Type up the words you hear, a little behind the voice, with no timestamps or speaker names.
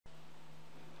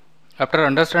After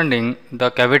understanding the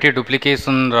cavity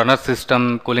duplication, runner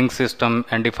system, cooling system,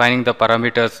 and defining the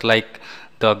parameters like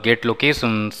the gate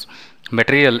locations,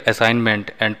 material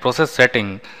assignment, and process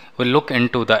setting, we'll look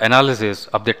into the analysis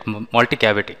of that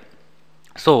multi-cavity.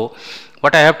 So,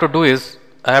 what I have to do is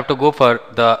I have to go for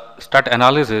the start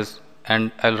analysis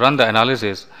and I'll run the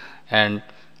analysis, and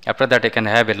after that I can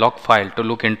have a log file to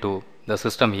look into the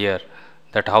system here,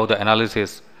 that how the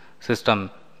analysis system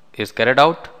is carried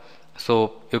out.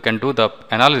 So you can do the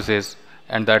analysis,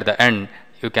 and at the end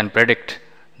you can predict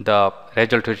the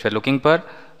result which we are looking for.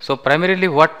 So primarily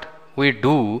what we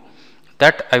do,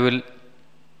 that I will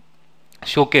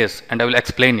showcase and I will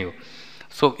explain you.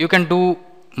 So you can do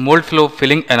mold flow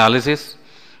filling analysis,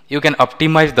 you can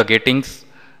optimize the gatings,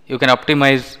 you can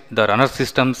optimize the runner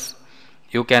systems,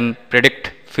 you can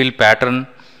predict fill pattern,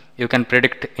 you can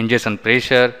predict injection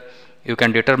pressure, you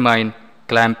can determine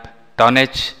clamp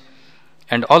tonnage,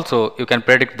 and also you can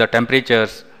predict the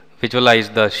temperatures, visualize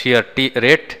the shear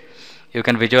rate, you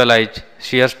can visualize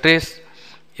shear stress,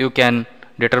 you can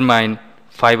determine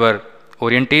fiber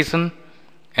orientation,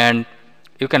 and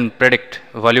you can predict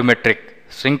volumetric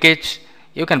shrinkage,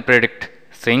 you can predict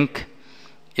sink,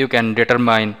 you can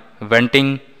determine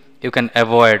venting, you can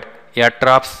avoid air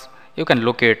traps, you can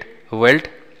locate weld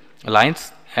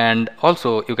lines, and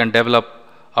also you can develop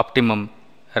optimum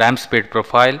ramp speed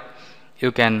profile,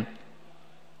 you can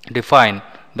define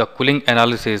the cooling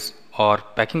analysis or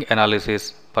packing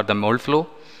analysis for the mold flow,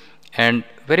 and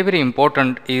very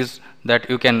important is that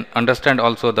you can understand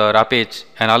also the wrappage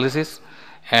analysis,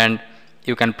 and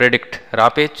you can predict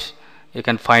wrappage, you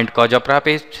can find cause of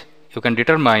wrappage, you can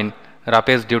determine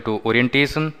wrappage due to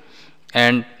orientation,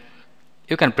 and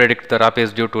you can predict the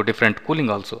wrappage due to different cooling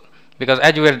also, because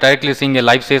as you are directly seeing a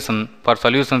live session, for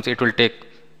solutions it will take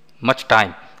much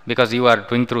time because you are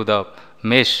doing through the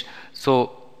mesh.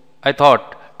 So I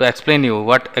thought to explain you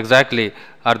what exactly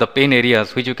are the pain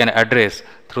areas which you can address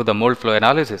through the mold flow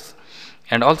analysis,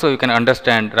 and also you can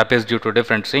understand wrappage due to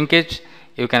different shrinkage,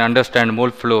 you can understand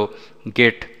mold flow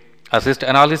gate assist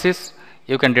analysis,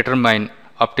 you can determine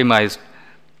optimized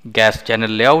gas channel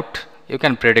layout, you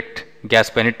can predict gas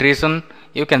penetration,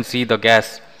 you can see the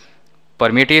gas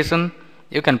permutation,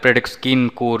 you can predict skin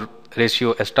core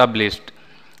ratio established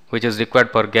which is required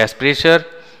for gas pressure,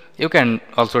 you can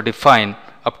also define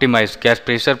optimized gas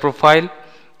pressure profile,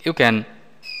 you can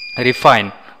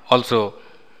refine also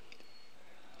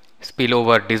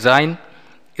spillover design,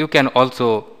 you can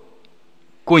also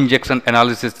co-injection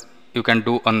analysis you can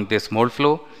do on this mold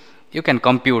flow, you can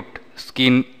compute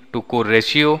skin to core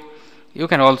ratio, you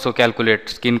can also calculate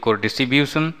skin core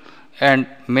distribution, and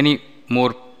many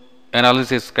more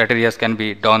analysis criteria can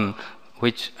be done,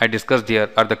 which I discussed here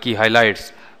are the key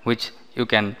highlights which you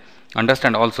can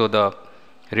understand. Also the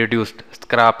reduced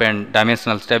scrap and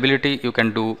dimensional stability, you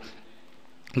can do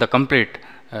the complete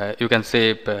you can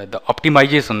say the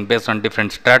optimization based on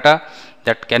different strata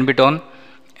that can be done,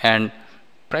 and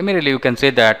primarily you can say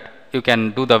that you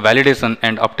can do the validation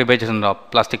and optimization of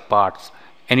plastic parts,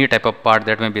 any type of part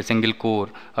that may be single core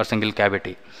or single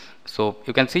cavity. So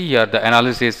you can see here the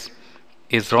analysis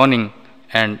is running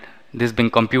and this being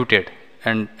computed,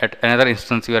 and at another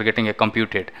instance you are getting a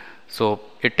computed. So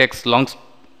it takes long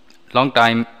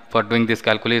time for doing these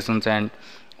calculations, and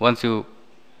once you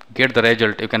get the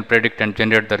result you can predict and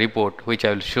generate the report, which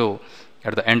I will show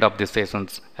at the end of these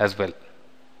sessions as well.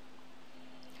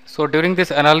 So during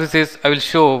this analysis I will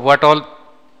show what all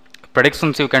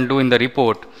predictions you can do in the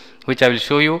report, which I will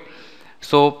show you.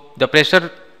 So the pressure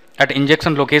at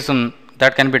injection location,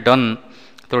 that can be done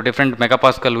through different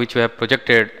megapascal which we have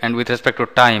projected, and with respect to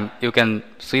time you can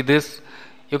see this.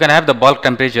 You can have the bulk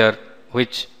temperature,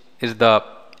 which is the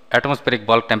atmospheric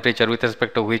bulk temperature with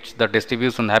respect to which the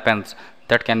distribution happens,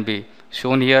 that can be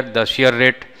shown here. The shear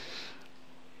rate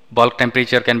bulk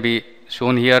temperature can be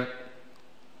shown here,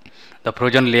 the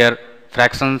frozen layer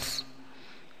fractions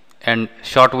and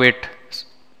short weight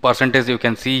percentage you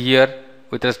can see here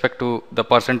with respect to the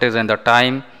percentage and the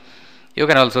time. You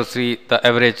can also see the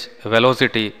average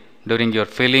velocity during your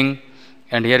filling,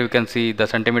 and here you can see the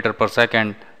centimeter per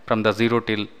second from the 0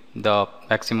 till the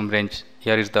maximum range.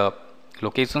 Here is the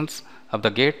locations of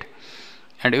the gate,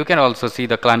 and you can also see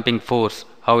the clamping force,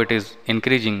 how it is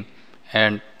increasing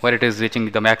and where it is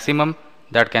reaching the maximum,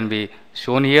 that can be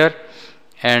shown here,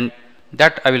 and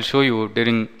that I will show you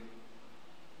during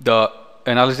the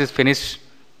analysis finish.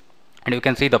 And you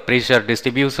can see the pressure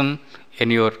distribution in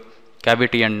your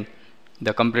cavity and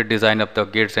the complete design of the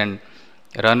gates and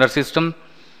runner system,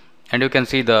 and you can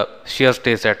see the shear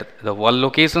stress at the wall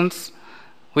locations,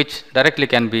 which directly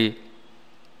can be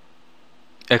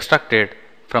extracted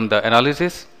from the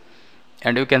analysis.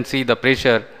 and you can see the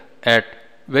pressure at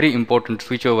very important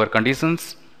switchover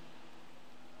conditions.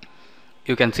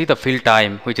 You can see the fill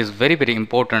time, which is very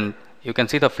important. You can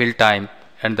see the fill time,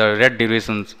 and the red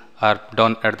durations are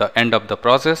done at the end of the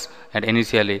process, and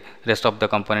initially rest of the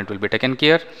component will be taken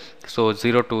care. So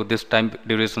 0 to this time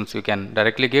durations you can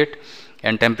directly get,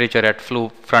 and temperature at flow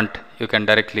front you can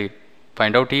directly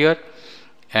find out here,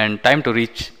 and time to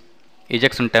reach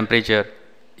ejection temperature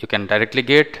you can directly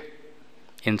get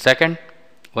in second,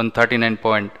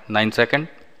 139.9 second,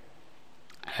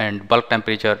 and bulk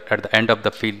temperature at the end of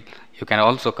the fill you can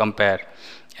also compare,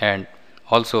 and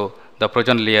also the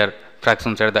projection layer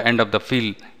fractions at the end of the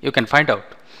fill you can find out.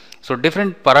 So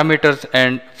different parameters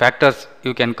and factors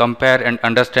you can compare and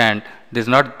understand. This is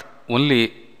not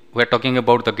only we are talking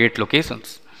about the gate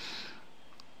locations,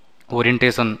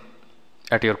 orientation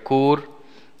at your core,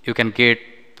 you can get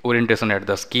orientation at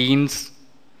the skins,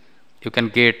 you can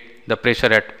get the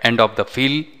pressure at end of the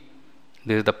fill.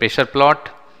 This is the pressure plot.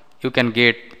 You can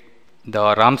get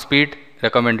the ram speed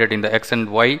recommended in the x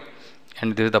and y,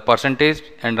 and this is the percentage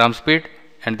and ram speed,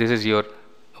 and this is your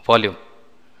volume.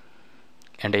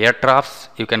 And air troughs,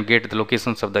 you can get the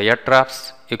locations of the air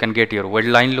troughs, you can get your weld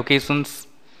line locations.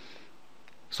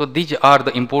 So these are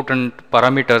the important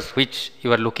parameters which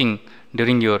you are looking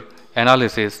during your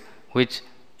analysis, which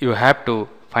you have to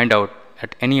find out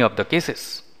at any of the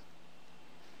cases.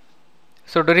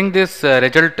 So during this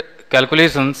result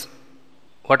calculations,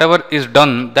 whatever is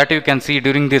done, that you can see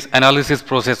during this analysis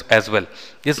process as well.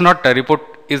 This is not a report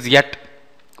is yet,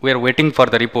 we are waiting for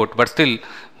the report, but still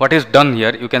what is done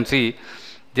here, you can see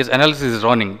this analysis is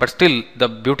running, but still the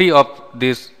beauty of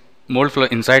this Moldflow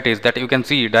insight is that you can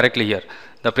see directly here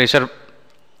the pressure,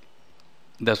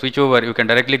 the switchover you can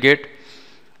directly get.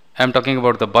 I am talking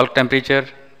about the bulk temperature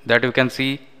that you can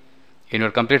see in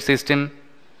your complete system.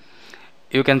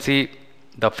 You can see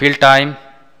the fill time.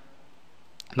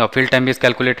 Now fill time is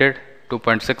calculated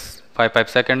 2.655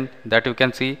 second, that you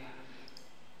can see.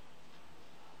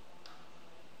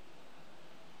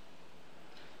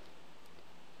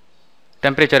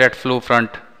 Temperature at flow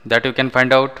front, that you can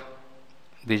find out.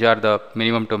 These are the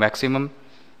minimum to maximum.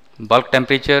 Bulk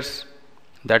temperatures,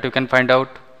 that you can find out.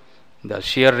 The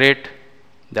shear rate,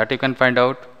 that you can find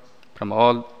out from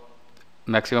all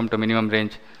maximum to minimum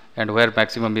range, and where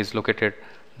maximum is located,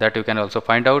 that you can also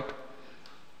find out.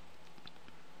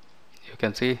 You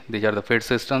can see these are the feed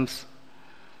systems.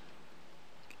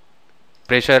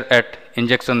 Pressure at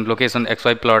injection location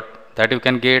XY plot, that you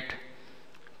can get.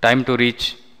 Time to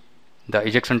reach the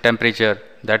ejection temperature,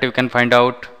 that you can find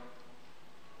out.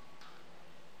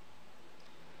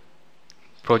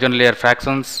 Projection layer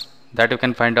fractions, that you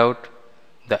can find out.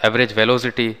 The average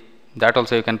velocity, that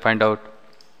also you can find out.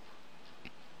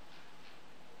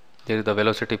 There is the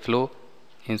velocity flow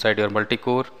inside your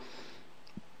multi-core.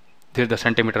 This is the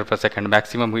centimeter per second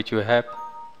maximum which you have.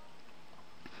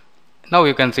 Now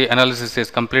you can see analysis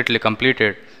is completely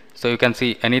completed. So you can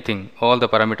see anything, all the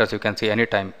parameters you can see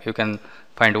anytime. You can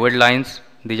find weld lines,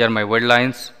 these are my weld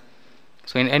lines.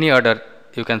 So in any order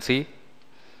you can see.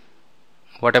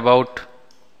 What about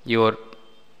your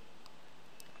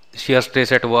shear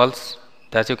stress at walls,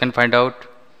 that you can find out.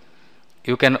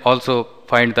 You can also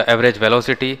find the average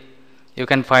velocity. You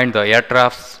can find the air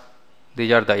troughs,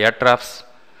 these are the air troughs.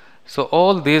 So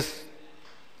all these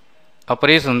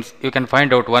operations you can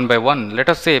find out one by one. Let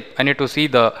us say I need to see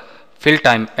the fill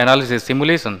time analysis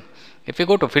simulation. If you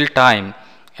go to fill time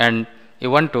and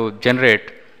you want to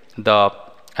generate the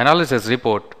analysis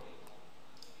report,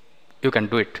 you can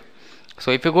do it.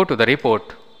 So if you go to the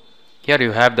report, here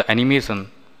you have the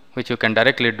animation which you can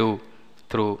directly do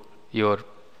through your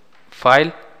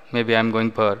file. Maybe I am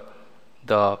going for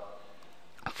the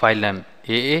file name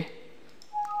AA,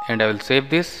 and I will save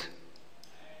this.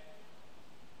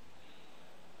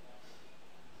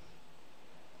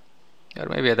 Or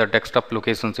maybe other desktop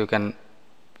locations you can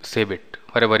save it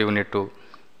wherever you need to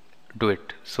do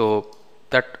it. So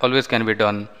that always can be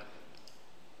done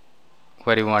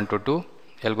where you want to do.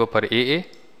 I'll go for AA.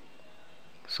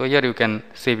 So here you can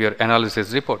save your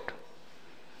analysis report.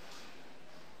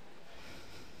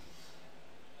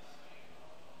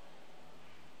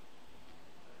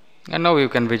 And now you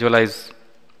can visualize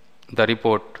the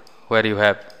report where you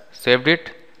have saved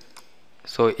it.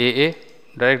 So AA,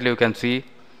 directly you can see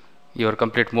your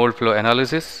complete Moldflow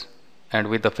analysis, and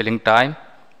with the filling time,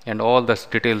 and all the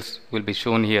details will be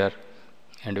shown here,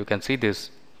 and you can see this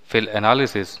fill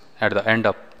analysis at the end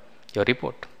of your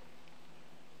report.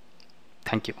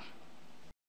 Thank you.